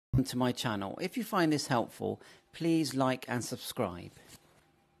welcome to my channel. If you find this helpful, please like and subscribe.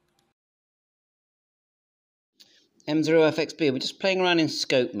 M0FXB, we're just playing around in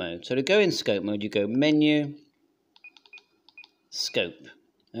scope mode. So to go in scope mode, you go menu, scope.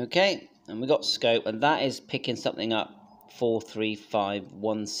 Okay, and we got scope, and that is picking something up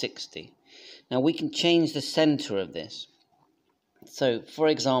 435/160. Now we can change the center of this. So for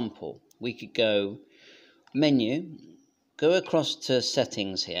example, we could go menu, go across to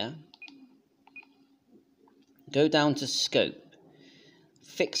settings here, go down to scope,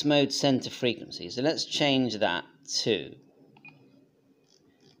 fixed mode center frequency. So let's change that to,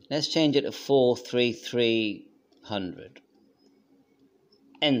 let's change it to 43300.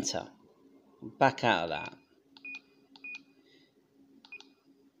 Enter. Back out of that.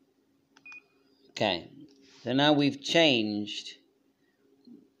 Okay. So now we've changed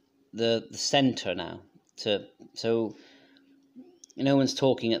the center now to, so no one's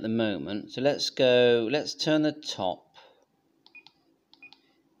talking at the moment. So let's go, let's turn the top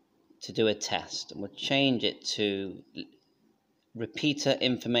to do a test, and we'll change it to repeater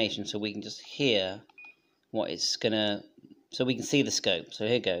information so we can just hear what it's gonna, so we can see the scope. So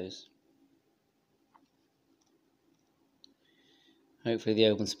here goes. Hopefully the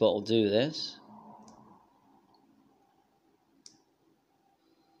open spot will do this.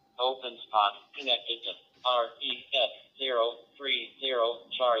 Open spot connected to REF030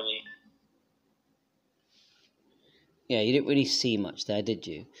 Charlie. Yeah, you didn't really see much there, did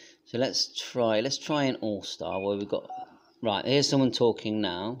you? So let's try an all-star where we've got, right, here's someone talking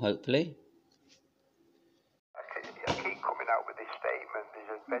now, hopefully. I keep coming out with this statement,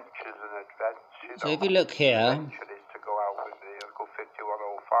 these adventures and adventures. So if you look here, the adventure is to go out with the Uncle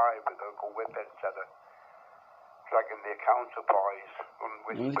 5105 with Uncle Whippet Center, dragging the counterparts on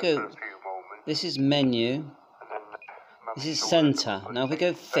whisper for a few moments. This is menu, this is center. Now if we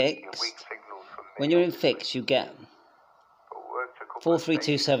go fix, when you're in fix you get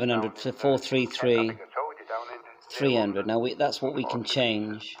 432,700 to 433,300. Now that's what we can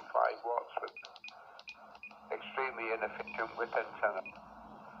change. 5 watts with extremely inefficient whippet center.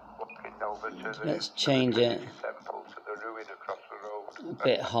 Let's change it a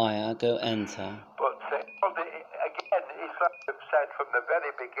bit higher, go enter. But again, it's like I've said from the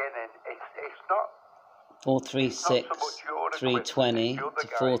very beginning, it's not 436,320 to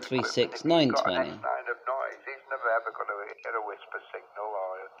 436,920. He's never ever going to hear a whisper signal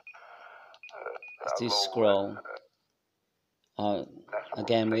or let's do scroll.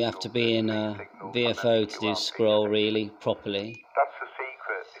 Again, we have to be in a VFO to do scroll really properly. That's the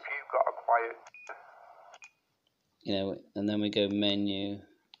secret. If you've got a quiet, you know, and then we go menu,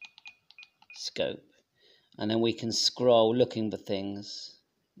 scope, and then we can scroll looking for things.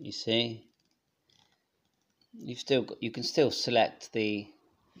 You see, you can still select the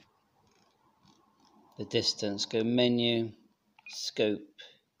distance. Go menu, scope.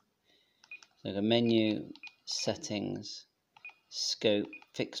 So go menu, settings, scope,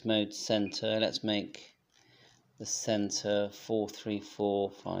 fixed mode center. Let's make the center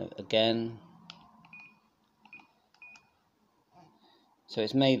 4345 again. So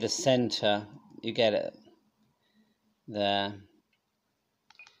it's made the center, you get it there.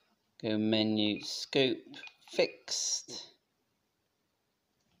 Go menu, scope, fixed.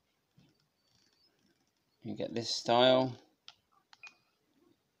 You get this style.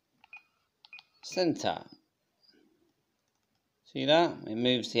 Center. See that? It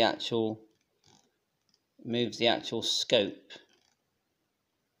moves the actual scope.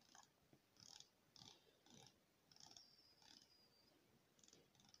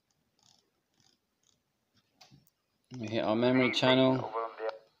 We hit our memory channel.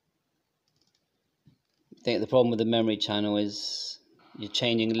 I think the problem with the memory channel is you're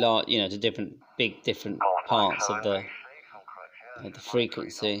changing to different parts of the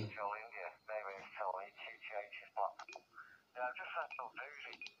frequency.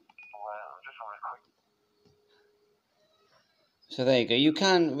 So there you go. You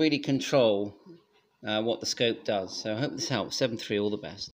can really control what the scope does. So I hope this helps. 7.3, all the best.